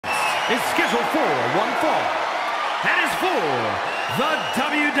is scheduled for one fall. That is for the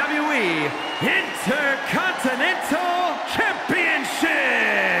WWE Intercontinental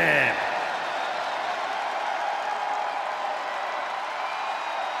Championship.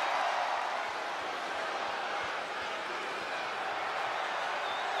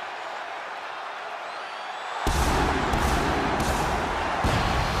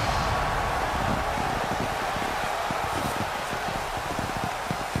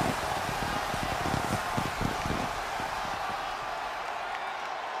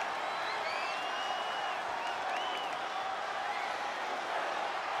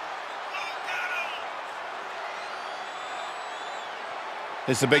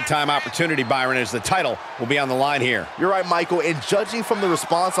 This is a big-time opportunity, Byron, as the title will be on the line here. You're right, Michael, and judging from the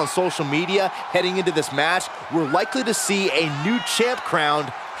response on social media heading into this match, we're likely to see a new champ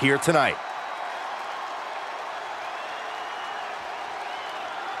crowned here tonight.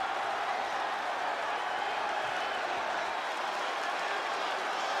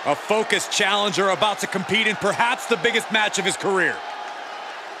 A focused challenger about to compete in perhaps the biggest match of his career.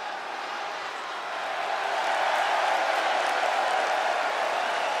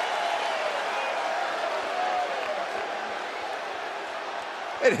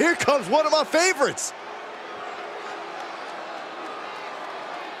 And here comes one of my favorites.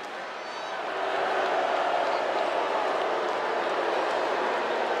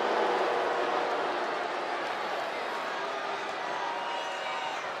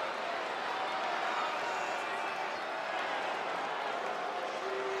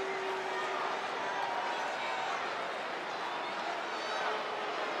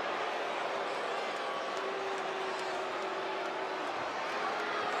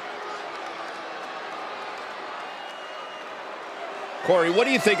 Corey, what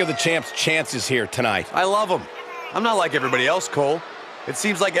do you think of the champ's chances here tonight? I love him. I'm not like everybody else, Cole. It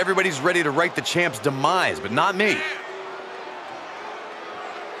seems like everybody's ready to write the champ's demise, but not me.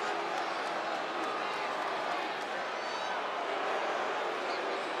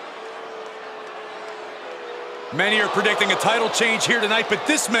 Many are predicting a title change here tonight, but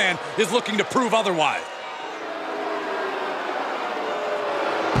this man is looking to prove otherwise.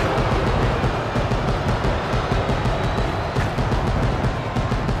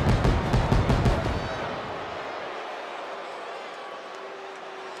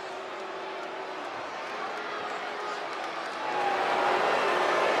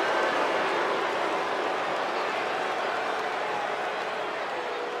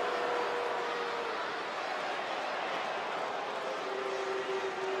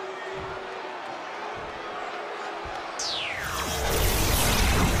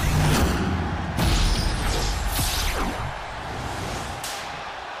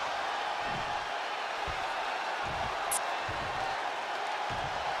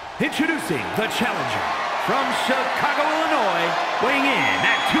 Introducing the challenger from Chicago, Illinois, weighing in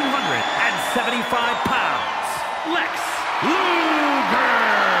at 275 pounds, Lex Luger.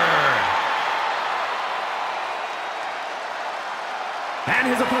 And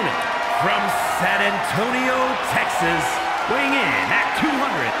his opponent from San Antonio, Texas, weighing in at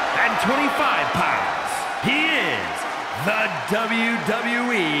 225 pounds, he is the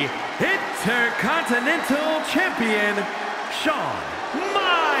WWE Intercontinental Champion, Shawn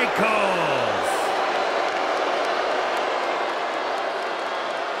Michaels.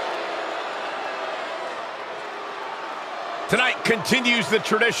 Tonight continues the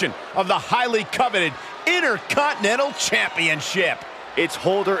tradition of the highly coveted Intercontinental Championship. Its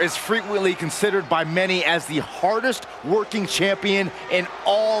holder is frequently considered by many as the hardest working champion in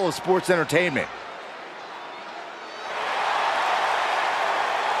all of sports entertainment.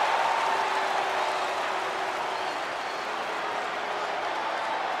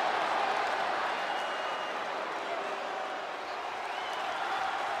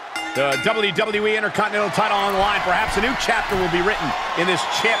 The WWE Intercontinental title on the line. Perhaps a new chapter will be written in this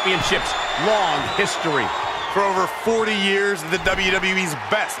championship's long history. For over 40 years, the WWE's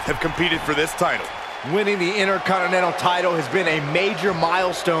best have competed for this title. Winning the Intercontinental title has been a major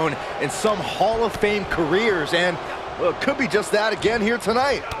milestone in some Hall of Fame careers, and well, it could be just that again here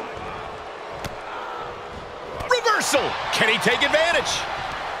tonight. Reversal! Can he take advantage?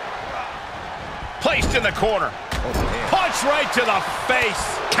 Placed in the corner. Punch right to the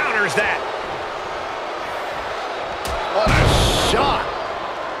face. Counters that. What a shot.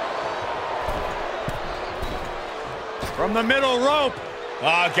 From the middle rope.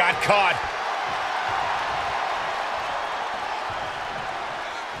 Oh, got caught.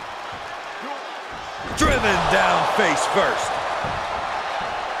 Driven down face first.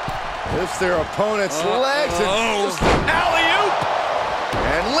 Lifts their opponent's legs and Alley-oop!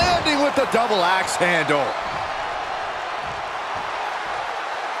 And landing with the double axe handle.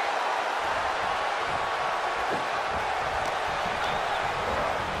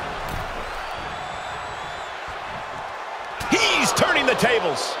 He's turning the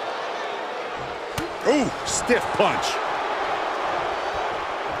tables. Ooh, stiff punch.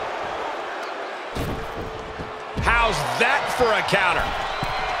 How's that for a counter?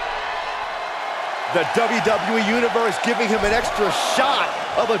 The WWE Universe giving him an extra shot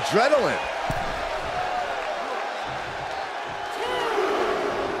of adrenaline.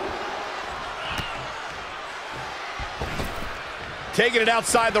 Taking it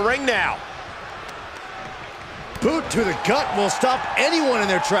outside the ring now. Boot to the gut will stop anyone in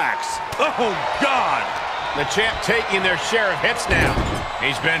their tracks. Oh, God. The champ taking their share of hits now.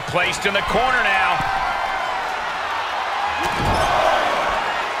 He's been placed in the corner now.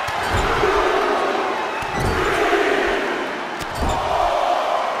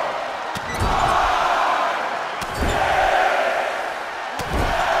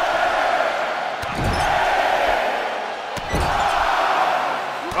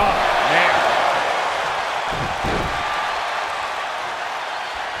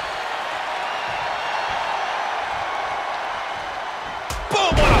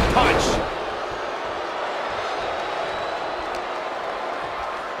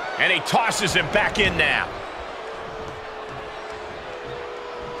 And he tosses him back in now.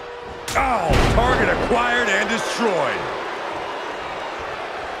 Oh, target acquired and destroyed.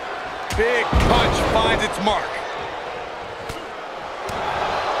 Big punch finds its mark.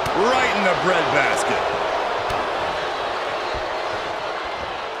 Right in the breadbasket.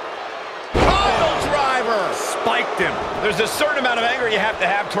 Pile driver! Spiked him. There's a certain amount of anger you have to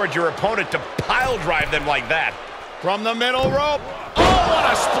have towards your opponent to pile drive them like that. From the middle rope. Oh, what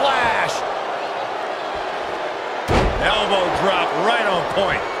a splash! Elbow drop right on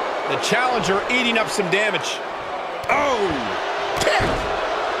point. The challenger eating up some damage. Oh! Kick!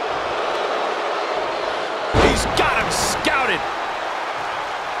 He's got him scouted.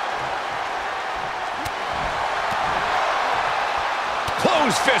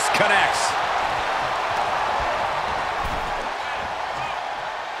 Close fist connects.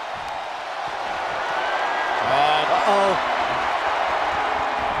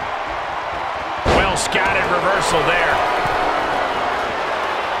 Well scouted reversal there.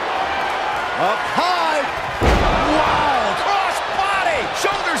 Up high. Wow! Cross body!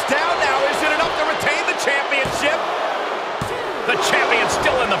 Shoulders down now. Is it enough to retain the championship? The champion's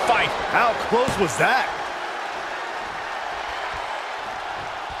still in the fight. How close was that?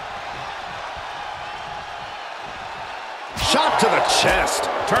 Shot to the chest.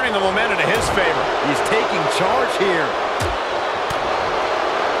 Turning the momentum to his favor. He's taking charge here.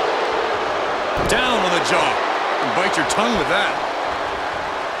 Down on the jaw. And bite your tongue with that.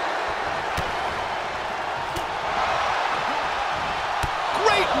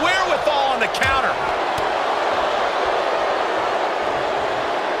 Great wherewithal on the counter.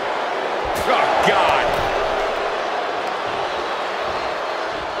 Oh, God.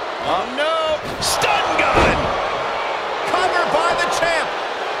 Oh, no. Stun gun. Cover by the champ.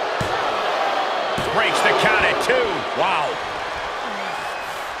 Breaks the count at 2. Wow.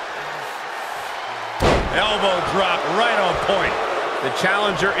 Elbow drop right on point. The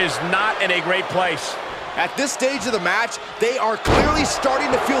challenger is not in a great place. At this stage of the match, they are clearly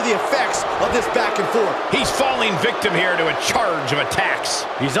starting to feel the effects of this back and forth. He's falling victim here to a charge of attacks.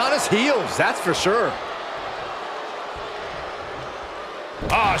 He's on his heels, that's for sure.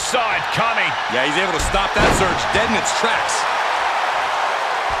 Oh, saw it coming. Yeah, he's able to stop that surge dead in its tracks.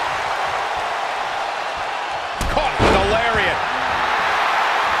 Caught with a lariat.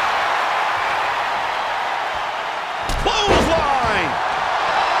 Clothesline.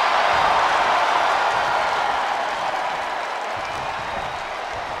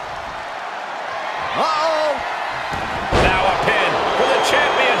 Uh-oh. Now a pin for the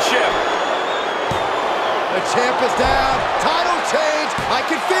championship. The champ is down. Title change. I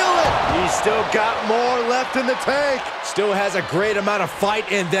can feel it. He's still got more left in the tank. Still has a great amount of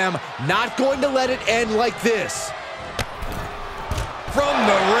fight in them. Not going to let it end like this. From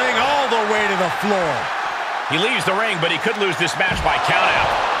the ring all the way to the floor. He leaves the ring, but he could lose this match by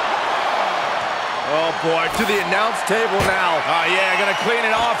countout. Oh, boy. To the announce table now. Oh, yeah, gonna clean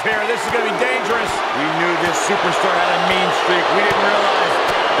it off here. This is gonna be dangerous. We knew this superstar had a mean streak. We didn't realize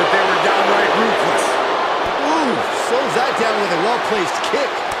that they were downright ruthless. Ooh, slows that down with a well-placed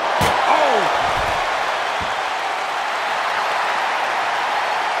kick. Oh!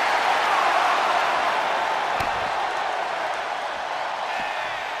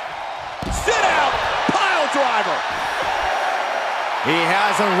 Sit out! Pile driver! He has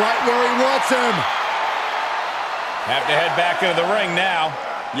Has him right where he wants him. Have to head back into the ring now.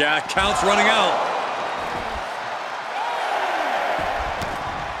 Yeah, count's running out.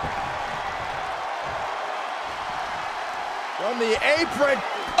 From the apron.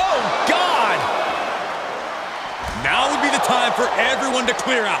 Oh, God! Now would be the time for everyone to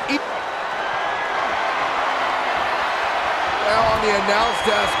clear out. Now on the announce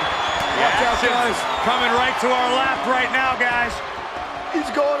desk. Watch out, guys. Coming right to our left right now, guys. He's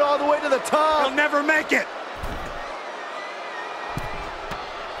going all the way to the top. He'll never make it.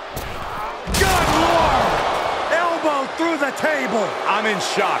 Good Lord! Elbow through the table. I'm in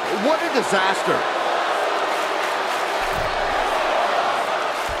shock. What a disaster.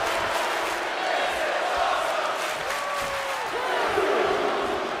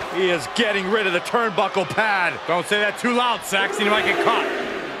 He is getting rid of the turnbuckle pad. Don't say that too loud, Saxon. You might get caught.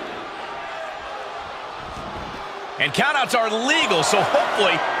 And countouts are legal, so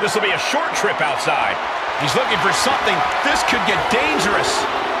hopefully this will be a short trip outside. He's looking for something. This could get dangerous.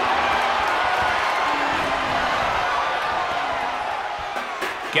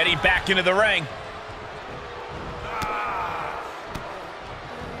 Getting back into the ring.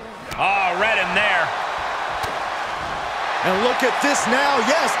 Oh, right in there. And look at this now.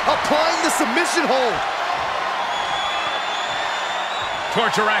 Yes, applying the submission hold.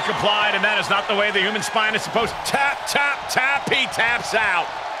 Torture rack applied, and that is not the way the human spine is supposed to. Tap, tap, tap. He taps out.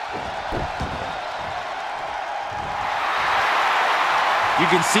 You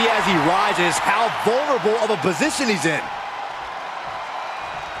can see as he rises how vulnerable of a position he's in.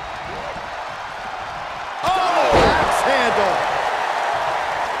 Oh, axe handle.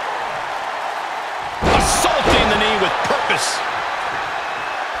 Assaulting the knee with purpose.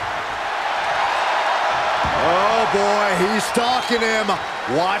 Oh boy, he's stalking him,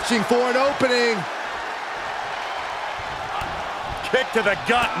 watching for an opening. Kick to the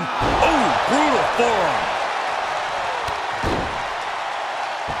gut. Ooh, brutal forearm.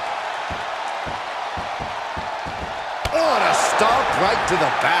 Oh, and a stomp right to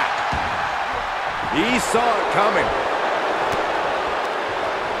the back. He saw it coming.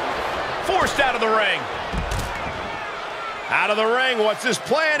 Forced out of the ring. Out of the ring, what's his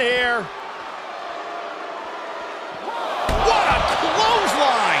plan here? What a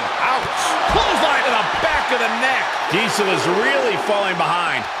clothesline! Ouch! Clothesline to the back of the neck. Diesel is really falling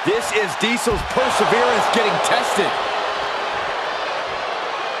behind. This is Diesel's perseverance getting tested.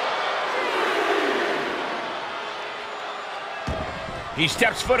 He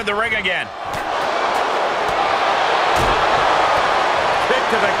steps foot in the ring again. Kick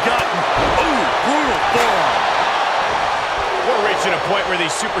to the gut. Ooh, brutal forearm. We're reaching a point where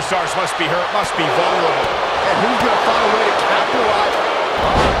these superstars must be hurt, must be vulnerable. And who's going to find a way to capitalize?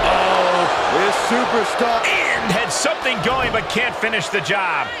 Uh-oh, this superstar. And had something going but can't finish the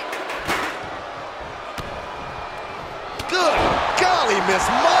job. Good golly, Miss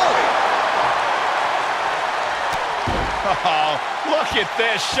Molly. Oh, look at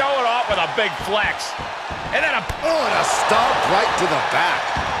this, showing off with a big flex. And then a... Oh, and a stomp right to the back.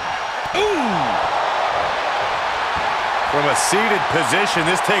 Ooh! From a seated position,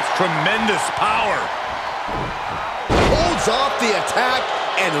 this takes tremendous power. Holds off the attack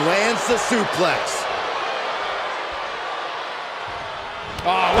and lands the suplex.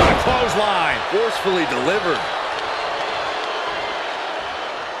 Oh, what a clothesline. Forcefully delivered.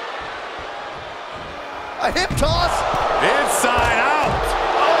 A hip toss. Inside out.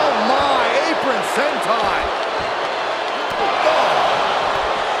 Oh my, apron sentai. Oh.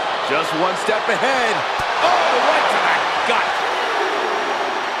 Just one step ahead. Oh, right to the gut.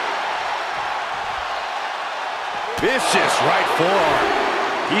 Vicious right forearm.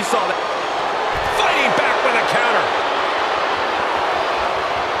 He saw that. Fighting back with a counter.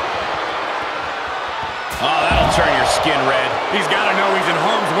 Oh, that'll turn your skin red. He's got to know he's in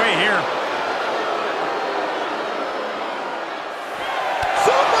harm's way here.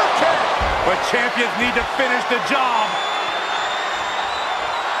 Super kick. But champions need to finish the job.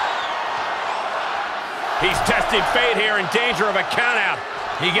 He's testing fate here, in danger of a countout.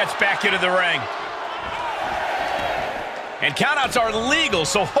 He gets back into the ring. And countouts are legal,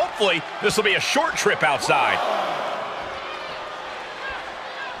 so hopefully this will be a short trip outside.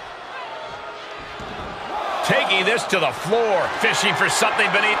 Taking this to the floor, fishing for something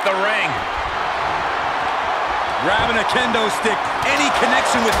beneath the ring. Grabbing a kendo stick, any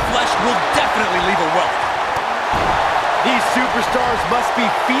connection with flesh will definitely leave a welt. These superstars must be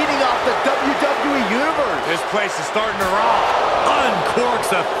feeding off the WWE Universe. This place is starting to rock. Uncorks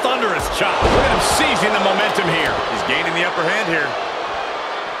a thunderous chop. Look at him seizing the momentum here. He's gaining the upper hand here.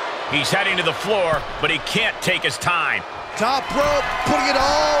 He's heading to the floor, but he can't take his time. Top rope, putting it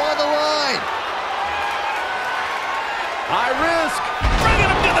all on the line. High risk. Bringing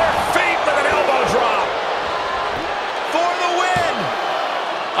them to their feet with an elbow drop. For the win.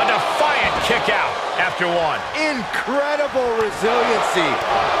 A defiant kick out after one. Incredible resiliency.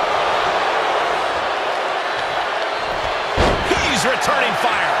 He's returning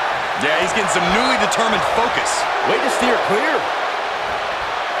fire. Yeah, he's getting some newly determined focus. Way to steer clear.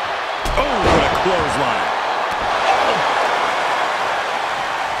 Oh, what a clothesline.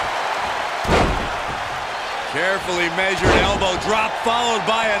 Carefully measured elbow drop followed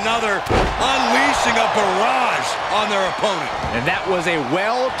by another, unleashing a barrage on their opponent. And that was a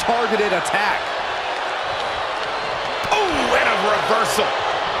well-targeted attack. Oh, and a reversal.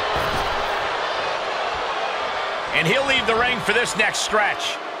 And he'll leave the ring for this next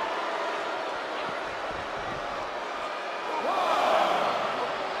stretch.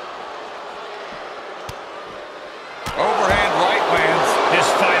 Overhand right lands. This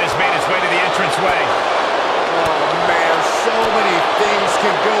fight has made its way to the entranceway. Oh, man, so many things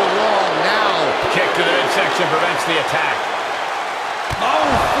can go wrong now. Kick to the midsection prevents the attack. Oh,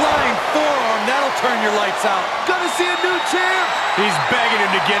 flying forearm. That'll turn your lights out. Gonna see a new champ. He's begging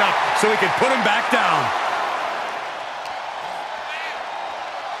him to get up so he can put him back down.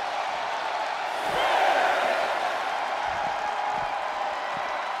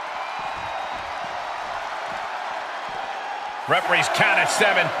 Referees count at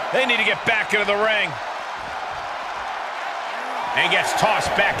 7. They need to get back into the ring. And gets tossed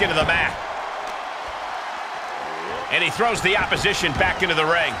back into the mat. And he throws the opposition back into the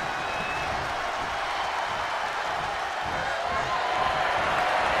ring.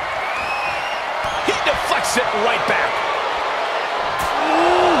 He deflects it right back.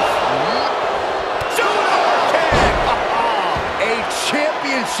 A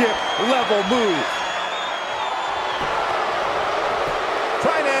championship level move.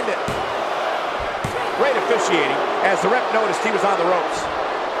 Trying to end it. Great officiating as the ref noticed he was on the ropes.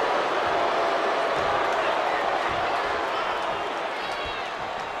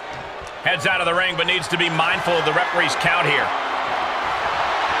 Heads out of the ring, but needs to be mindful of the referee's count here.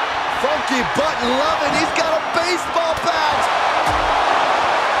 Funky button loving. He's got a baseball bat.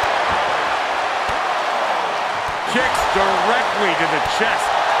 Kicks directly to the chest.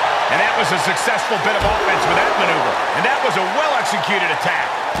 And that was a successful bit of offense with that maneuver. And that was a well-executed attack.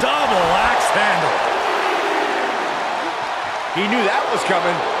 Double axe handle. He knew that was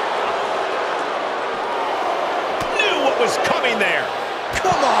coming. Knew what was coming there.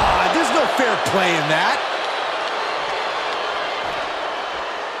 Come on, there's no fair play in that.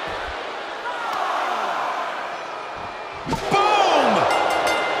 Boom!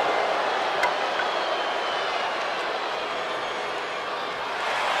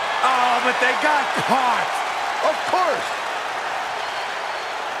 Oh, but they got caught. Of course.